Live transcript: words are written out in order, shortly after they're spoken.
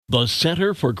The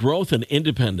Center for Growth and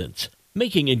Independence,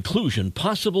 making inclusion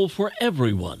possible for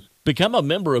everyone. Become a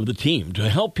member of the team to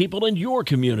help people in your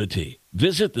community.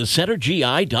 Visit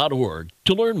thecentergi.org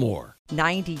to learn more.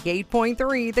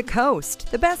 98.3 The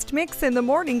Coast, the best mix in the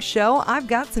morning show. I've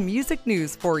got some music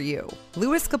news for you.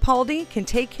 Louis Capaldi can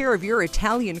take care of your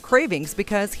Italian cravings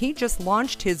because he just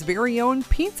launched his very own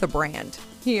pizza brand.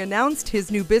 He announced his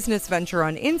new business venture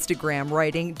on Instagram,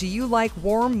 writing, "Do you like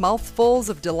warm mouthfuls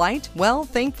of delight? Well,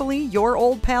 thankfully, your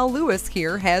old pal Louis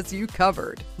here has you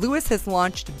covered." Louis has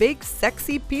launched Big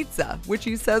Sexy Pizza, which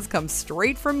he says comes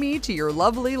straight from me to your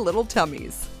lovely little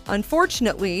tummies.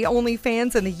 Unfortunately, only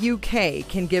fans in the UK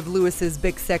can give Louis's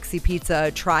Big Sexy Pizza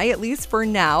a try, at least for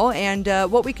now, and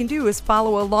what we can do is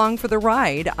follow along for the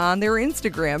ride on their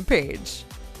Instagram page.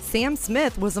 Sam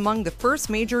Smith was among the first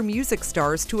major music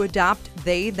stars to adopt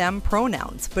they/them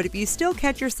pronouns, but if you still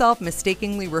catch yourself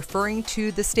mistakenly referring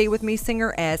to the Stay With Me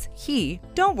singer as he,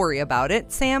 don't worry about it.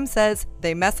 Sam says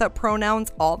they mess up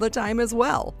pronouns all the time as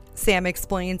well. Sam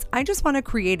explains, "I just want to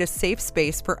create a safe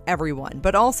space for everyone,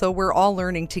 but also we're all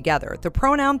learning together. The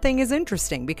pronoun thing is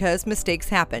interesting because mistakes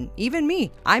happen. Even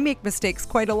me, I make mistakes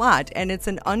quite a lot, and it's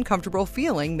an uncomfortable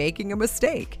feeling making a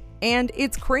mistake." And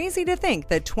it's crazy to think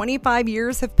that 25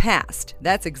 years have passed.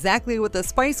 That's exactly what the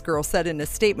Spice Girls said in a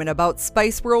statement about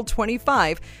Spice World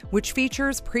 25, which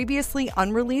features previously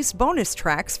unreleased bonus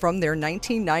tracks from their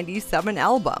 1997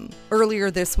 album.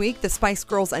 Earlier this week, the Spice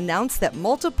Girls announced that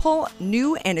multiple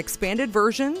new and expanded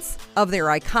versions of their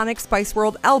iconic Spice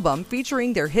World album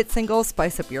featuring their hit singles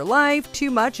Spice Up Your Life, Too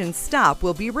Much, and Stop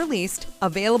will be released,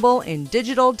 available in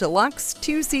digital, deluxe,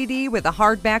 2 CD with a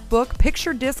hardback book,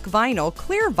 picture disc vinyl,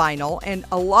 clear vinyl, and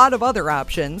a lot of other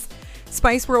options.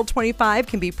 Spice World 25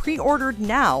 can be pre-ordered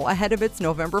now ahead of its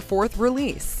November 4th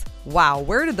release. Wow,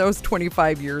 where did those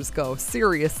 25 years go?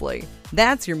 Seriously.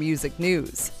 That's your music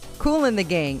news. Kool and the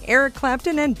Gang, Eric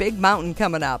Clapton, and Big Mountain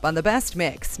coming up on the best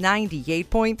mix,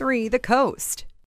 98.3 The Coast.